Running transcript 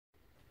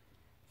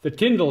The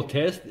Tyndall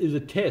test is a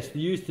test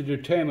used to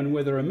determine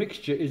whether a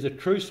mixture is a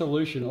true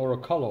solution or a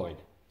colloid.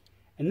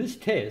 And this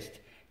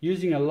test,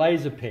 using a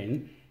laser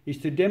pen, is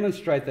to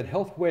demonstrate that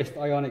Healthwest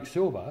Ionic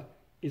Silver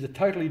is a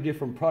totally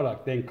different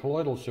product than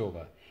colloidal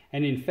silver,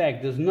 and in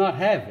fact does not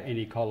have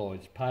any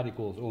colloids,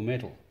 particles or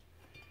metal.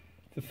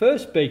 The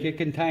first beaker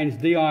contains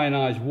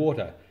de-ionised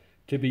water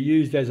to be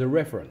used as a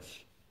reference.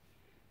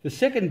 The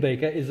second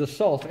beaker is a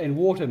salt and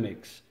water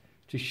mix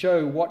to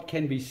show what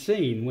can be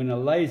seen when a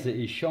laser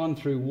is shone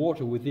through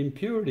water with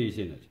impurities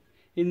in it,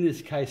 in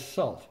this case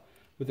salt,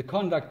 with a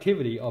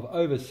conductivity of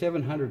over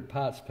 700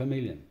 parts per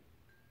million.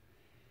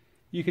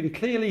 You can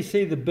clearly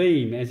see the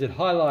beam as it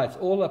highlights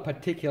all the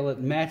particulate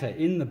matter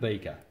in the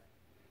beaker.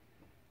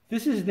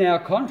 This is now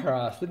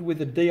contrasted with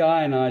the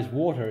de-ionised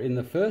water in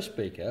the first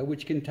beaker,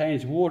 which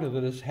contains water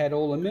that has had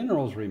all the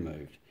minerals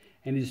removed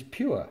and is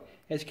pure,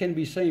 as can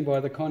be seen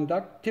by the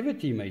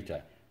conductivity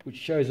meter, which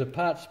shows a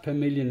parts per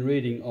million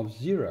reading of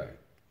 0.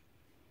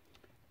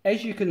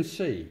 As you can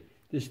see,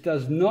 this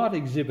does not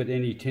exhibit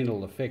any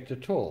Tyndall effect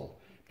at all,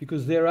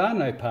 because there are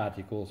no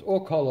particles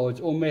or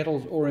colloids or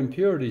metals or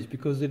impurities,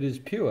 because it is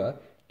pure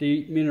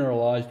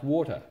demineralised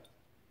water.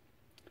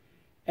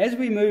 As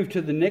we move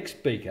to the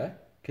next beaker,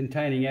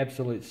 containing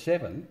absolute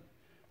 7,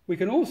 we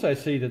can also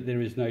see that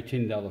there is no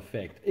Tyndall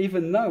effect,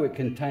 even though it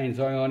contains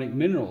ionic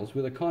minerals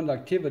with a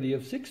conductivity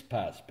of 6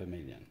 parts per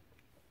million.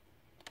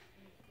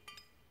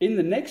 In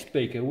the next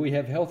beaker we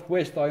have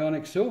Healthwest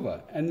Ionic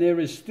Silver, and there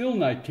is still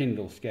no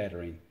Tyndall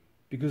scattering,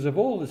 because of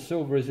all the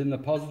silver is in the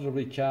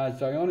positively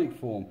charged ionic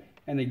form,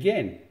 and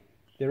again,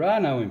 there are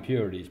no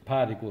impurities,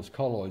 particles,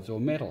 colloids or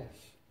metals.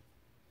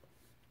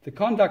 The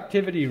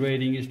conductivity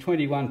reading is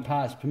 21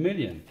 parts per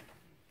million,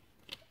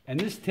 and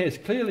this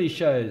test clearly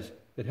shows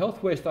that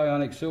Healthwest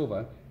Ionic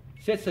Silver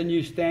sets a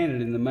new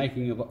standard in the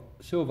making of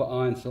silver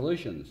ion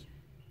solutions,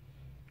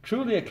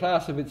 truly a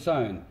class of its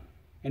own,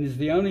 and is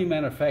the only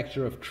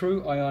manufacturer of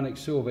true ionic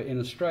silver in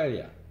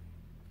Australia.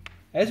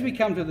 As we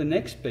come to the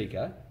next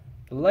beaker,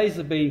 the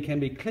laser beam can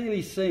be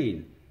clearly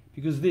seen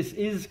because this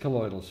is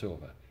colloidal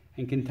silver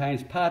and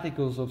contains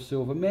particles of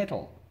silver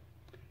metal.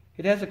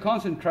 It has a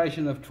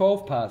concentration of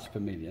 12 parts per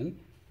million,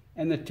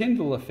 and the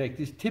Tyndall effect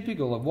is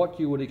typical of what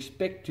you would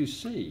expect to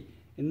see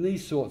in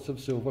these sorts of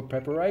silver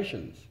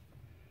preparations.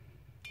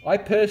 I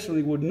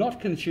personally would not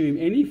consume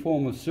any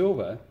form of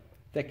silver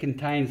that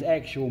contains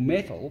actual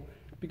metal,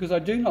 because I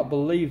do not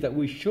believe that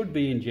we should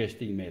be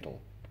ingesting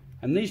metal,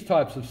 and these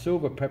types of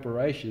silver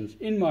preparations,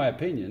 in my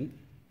opinion,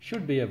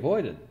 should be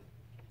avoided.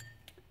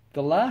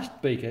 The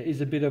last beaker is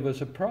a bit of a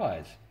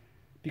surprise,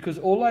 because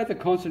although the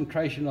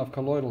concentration of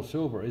colloidal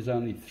silver is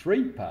only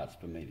 3 parts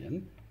per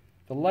million,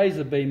 the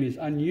laser beam is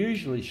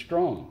unusually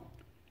strong,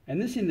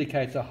 and this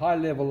indicates a high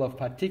level of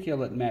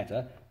particulate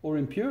matter or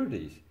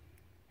impurities,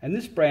 and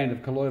this brand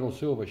of colloidal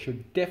silver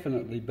should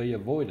definitely be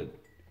avoided.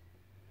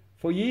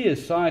 For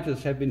years,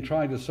 scientists have been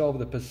trying to solve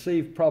the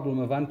perceived problem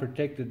of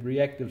unprotected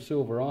reactive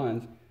silver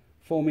ions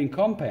forming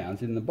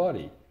compounds in the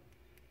body,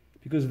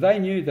 because they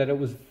knew that it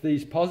was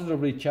these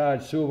positively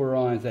charged silver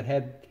ions that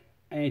had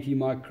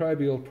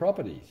antimicrobial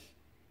properties.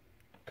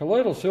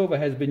 Colloidal silver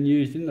has been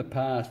used in the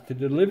past to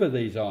deliver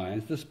these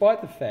ions,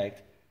 despite the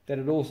fact that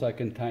it also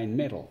contained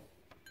metal.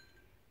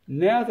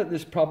 Now that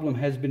this problem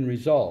has been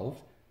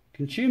resolved,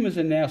 consumers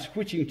are now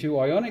switching to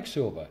ionic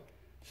silver,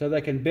 so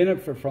they can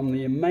benefit from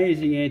the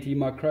amazing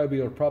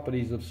antimicrobial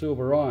properties of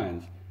silver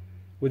ions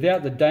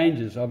without the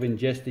dangers of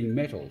ingesting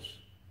metals.